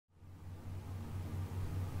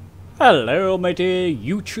Hello my dear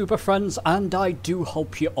YouTuber friends, and I do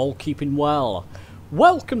hope you're all keeping well.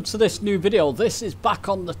 Welcome to this new video. This is back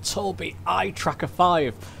on the Tobii Eye Tracker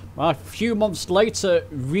 5. A few months later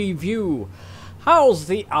review. How's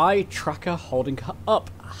the eye tracker holding up?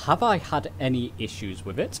 Have I had any issues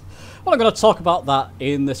with it? Well, I'm going to talk about that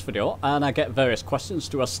in this video, and I get various questions.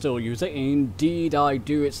 Do I still use it? Indeed I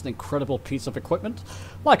do. It's an incredible piece of equipment.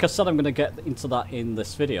 Like I said, I'm going to get into that in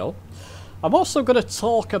this video. I'm also going to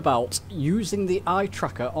talk about using the eye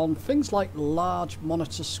tracker on things like large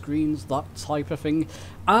monitor screens, that type of thing.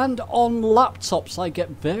 And on laptops, I get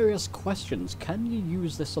various questions. Can you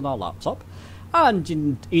use this on our laptop? And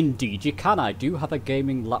indeed you can. I do have a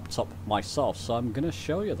gaming laptop myself, so I'm going to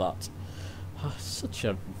show you that. Such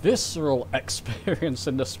a visceral experience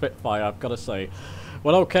in the Spitfire, I've got to say.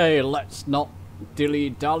 Well, okay, let's not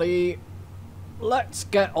dilly-dally. Let's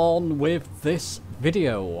get on with this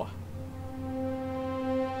video.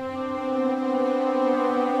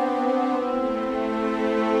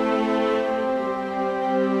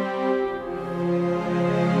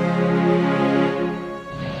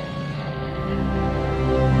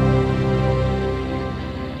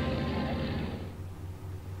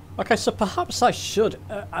 Okay, so perhaps I should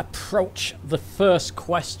approach the first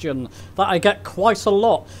question that I get quite a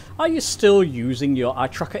lot. Are you still using your eye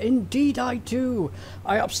tracker? Indeed I do.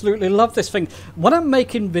 I absolutely love this thing. When I'm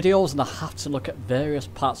making videos and I have to look at various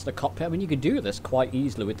parts of the cockpit, I mean, you can do this quite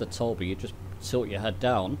easily with the Tobii. You just tilt your head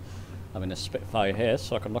down. I'm in a Spitfire here,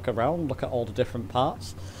 so I can look around, look at all the different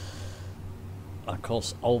parts. Of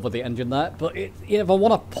course, over the engine there, but if I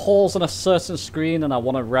want to pause on a certain screen and I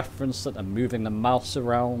want to reference that I'm moving the mouse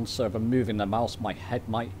around, so if I'm moving the mouse, my head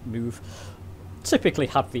might move. Typically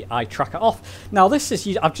have the eye tracker off. Now this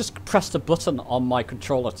is, I've just pressed a button on my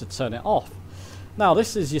controller to turn it off. Now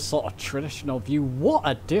this is your sort of traditional view. What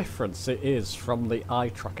a difference it is from the eye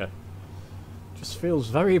tracker. Just feels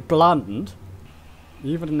very bland,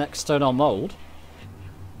 even in external mode.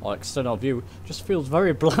 Or external view, just feels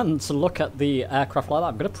very bland to look at the aircraft like that.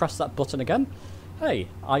 I'm going to press that button again. Hey,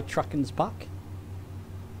 eye tracking's back.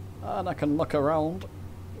 And I can look around.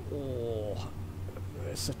 Oh,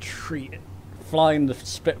 it's a treat. Flying the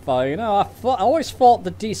Spitfire. You know, I always thought the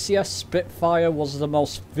DCS Spitfire was the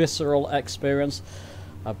most visceral experience.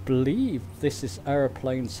 I believe this is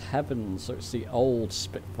Aeroplanes Heaven, so it's the old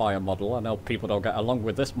Spitfire model. I know people don't get along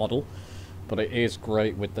with this model, but it is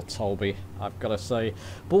great with the Tobii, I've got to say.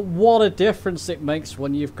 But what a difference it makes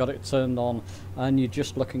when you've got it turned on and you're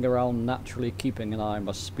just looking around naturally, keeping an eye on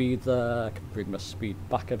my speed there. I can bring my speed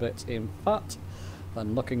back a bit, in fact.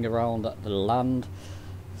 Then looking around at the land.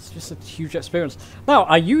 It's just a huge experience. Now,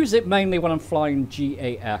 I use it mainly when I'm flying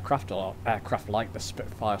GA aircraft, or aircraft like the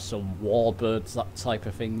Spitfire, so Warbirds, that type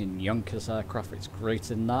of thing, in Junkers aircraft, it's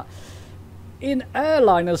great in that. In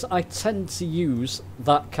airliners, I tend to use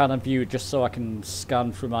that kind of view just so I can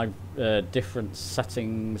scan through my different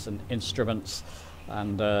settings and instruments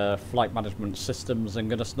and flight management systems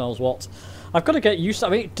and goodness knows what. I've got to get used to it.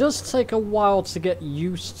 I mean, it does take a while to get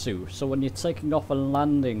used to. So when you're taking off and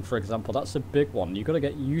landing, for example, that's a big one. You've got to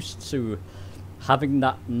get used to having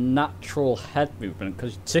that natural head movement,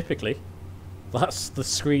 because typically that's the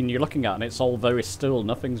screen you're looking at and it's all very still,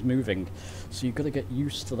 nothing's moving. So you've got to get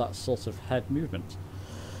used to that sort of head movement.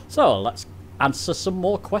 So let's answer some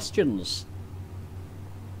more questions.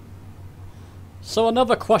 So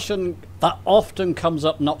another question that often comes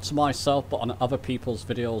up, not to myself but on other people's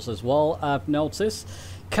videos as well, I've noticed.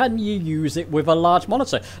 Can you use it with a large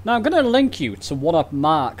monitor? Now I'm going to link you to one of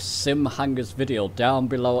Mark's Sim Hangers video down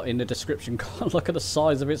below in the description. Go and look at the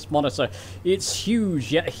size of its monitor. It's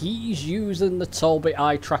huge, yet he's using the Tobii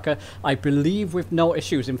eye tracker, I believe, with no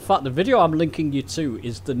issues. In fact, the video I'm linking you to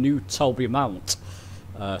is the new Tobii mount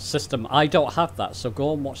system. I don't have that, so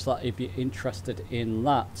go and watch that if you're interested in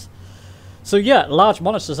that. So yeah, large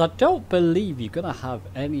monitors, I don't believe you're going to have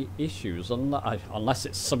any issues unless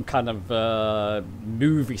it's some kind of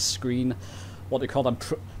movie screen, what do you call them,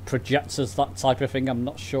 projectors, that type of thing. I'm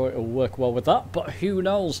not sure it'll work well with that, but who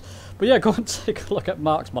knows. But yeah, go and take a look at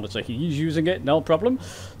Mark's monitor. He's using it, no problem.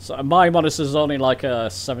 So my monitor is only like a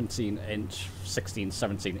 17-inch,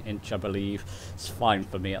 17-inch, I believe. It's fine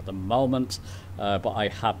for me at the moment, but I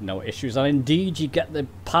have no issues. And indeed, you get the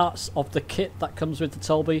parts of the kit that comes with the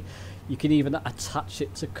Tobii. You can even attach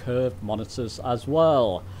it to curved monitors as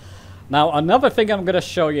well. Now, another thing I'm going to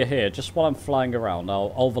show you here, just while I'm flying around,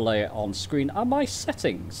 I'll overlay it on screen, are my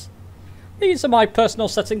settings. These are my personal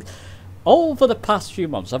settings. Over the past few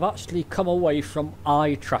months, I've actually come away from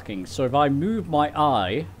eye tracking. So if I move my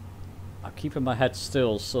eye, I'm keeping my head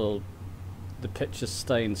still so the picture's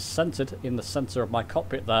staying centered in the center of my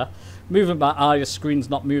cockpit there. Moving my eye, the screen's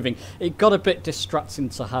not moving. It got a bit distracting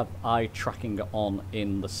to have eye tracking on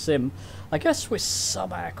in the sim. I guess with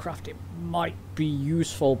some aircraft it might be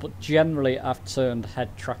useful, but generally I've turned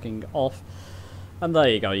head tracking off. And there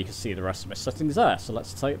you go, you can see the rest of my settings there. So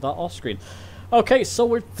let's take that off screen. Okay, so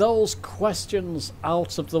with those questions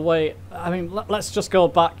out of the way, I mean, let's just go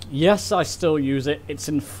back. Yes, I still use it. It's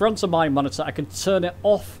in front of my monitor. I can turn it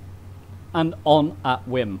off and on at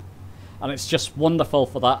whim. And it's just wonderful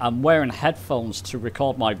for that. I'm wearing headphones to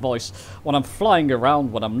record my voice. When I'm flying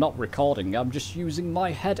around, when I'm not recording, I'm just using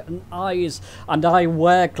my head and eyes. And I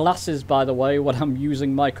wear glasses, by the way, when I'm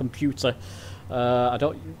using my computer. I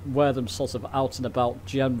don't wear them sort of out and about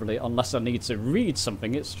generally unless I need to read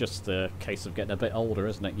something. It's just a case of getting a bit older,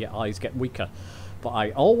 isn't it? Your eyes get weaker. But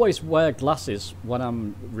I always wear glasses when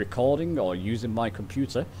I'm recording or using my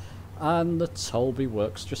computer. And the Tobii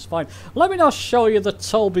works just fine. Let me now show you the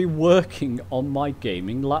Tobii working on my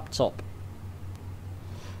gaming laptop.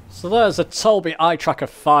 So there's a Tobii Eye Tracker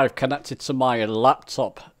 5 connected to my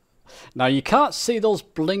laptop. Now you can't see those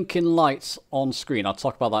blinking lights on screen. I'll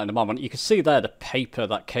talk about that in a moment. You can see there the paper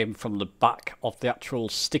that came from the back of the actual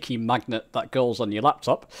sticky magnet that goes on your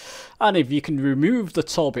laptop. And if you can remove the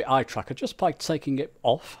Tobii Eye Tracker just by taking it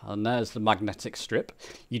off, and there's the magnetic strip.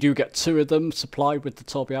 You do get 2 of them supplied with the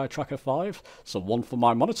Tobii Eye Tracker 5. So one for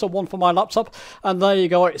my monitor, one for my laptop. And there you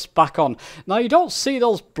go, it's back on. Now you don't see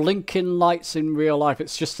those blinking lights in real life.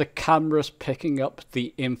 It's just the cameras picking up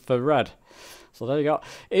the infrared. So there you go.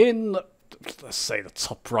 In, let's say, the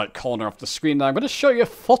top right corner of the screen now, I'm going to show you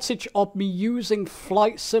footage of me using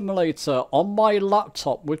Flight Simulator on my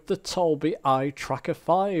laptop with the Tobii Eye Tracker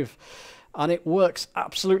 5. And it works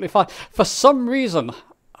absolutely fine. For some reason,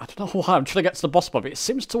 I don't know why, I'm trying to get to the bottom of it, it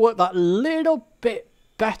seems to work that little bit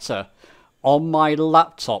better on my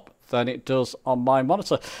laptop than it does on my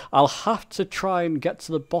monitor. I'll have to try and get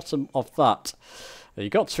to the bottom of that. You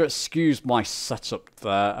got to excuse my setup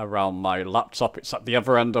there around my laptop. It's at the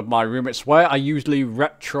other end of my room. It's where I usually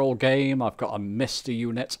retro game. I've got a Mister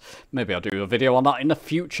unit. Maybe I'll do a video on that in the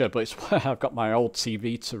future, but it's where I've got my old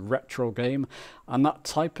TV to retro game and that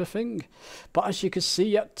type of thing. But as you can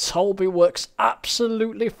see, yeah, Tobii works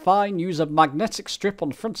absolutely fine. Use a magnetic strip on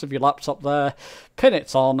the front of your laptop there. Pin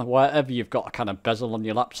it on wherever you've got a kind of bezel on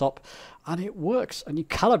your laptop. And it works, and you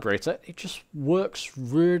calibrate it, it just works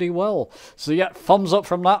really well. So yeah, thumbs up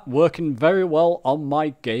from that, working very well on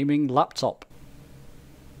my gaming laptop.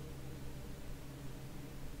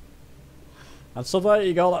 And so there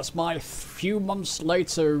you go, that's my few months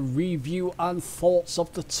later review and thoughts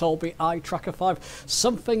of the Tobii Eye Tracker 5.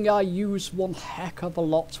 Something I use one heck of a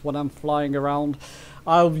lot when I'm flying around.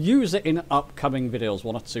 I'll use it in upcoming videos,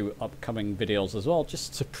 1 or 2 upcoming videos as well,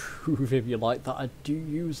 just to prove, if you like, that I do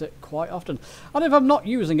use it quite often. And if I'm not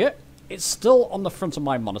using it, it's still on the front of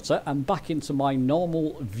my monitor and back into my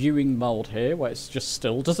normal viewing mode here, where it's just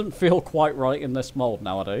still doesn't feel quite right in this mode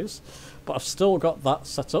nowadays. But I've still got that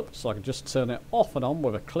set up, so I can just turn it off and on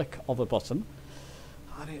with a click of a button.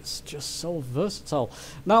 And it's just so versatile.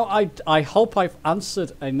 Now, I hope I've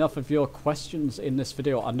answered enough of your questions in this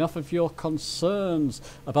video, enough of your concerns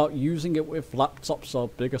about using it with laptops or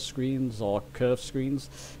bigger screens or curved screens.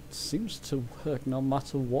 It seems to work no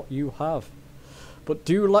matter what you have. But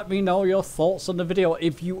do let me know your thoughts on the video.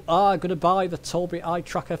 If you are going to buy the Tobii Eye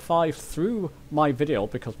Tracker 5 through my video,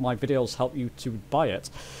 because my videos help you to buy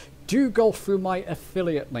it, do go through my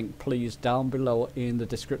affiliate link, please, down below in the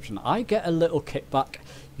description. I get a little kickback.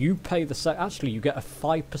 You pay the same. Actually, you get a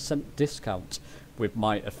 5% discount with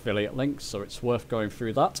my affiliate link, so it's worth going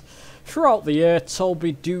through that. Throughout the year,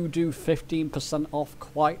 Tobii do 15% off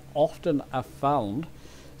quite often, I've found.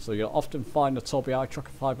 So you'll often find the Tobii Eye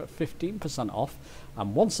Tracker 5 at 15% off.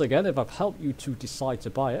 And once again, if I've helped you to decide to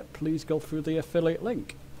buy it, please go through the affiliate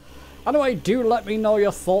link. Anyway, do let me know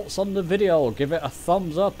your thoughts on the video. Give it a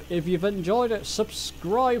thumbs up if you've enjoyed it.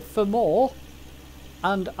 Subscribe for more.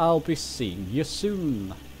 And I'll be seeing you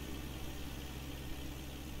soon.